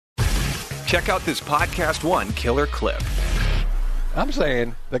Check out this Podcast One killer clip. I'm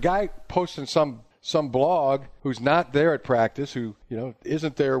saying the guy posting some blog who's not there at practice, who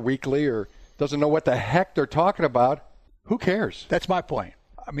isn't there weekly or doesn't know what the heck they're talking about, who cares? That's my point.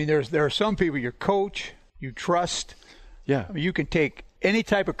 I mean, there are some people, your coach, you trust. Yeah. I mean, you can take any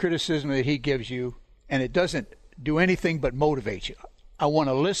type of criticism that he gives you, and it doesn't do anything but motivate you. I want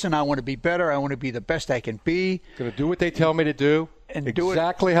to listen. I want to be better. I want to be the best I can be. Going to do what they tell me to do. And do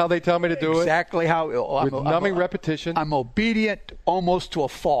exactly how they tell me to do it. Exactly how. With numbing repetition. I'm obedient almost to a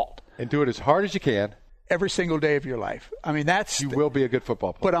fault. And do it as hard as you can. Every single day of your life. I mean, You will be a good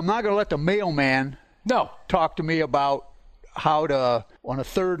football player. But I'm not going to let the mailman talk to me about how to, on a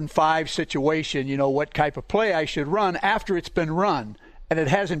 3rd and 5 situation, what type of play I should run after it's been run and it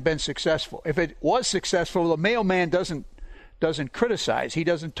hasn't been successful. If it was successful, the mailman doesn't criticize. He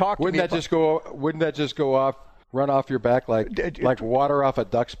doesn't talk to me. Wouldn't that just go off, run off your back like water off a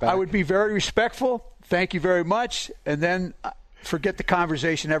duck's back? I would be very respectful. Thank you very much. And then forget the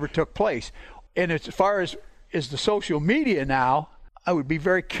conversation ever took place. And as far as the social media now, I would be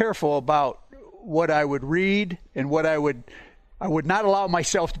very careful about what I would read and what I would not allow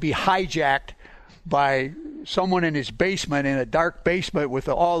myself to be hijacked by someone in his basement, in a dark basement with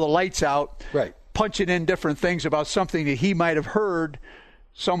all the lights out, right, punching in different things about something that he might have heard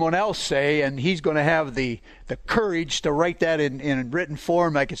someone else say, and he's going to have the courage to write that in written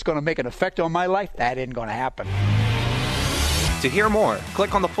form like it's going to make an effect on my life. That isn't going to happen. To hear more,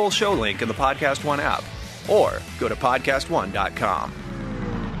 click on the full show link in the Podcast One app or go to podcastone.com.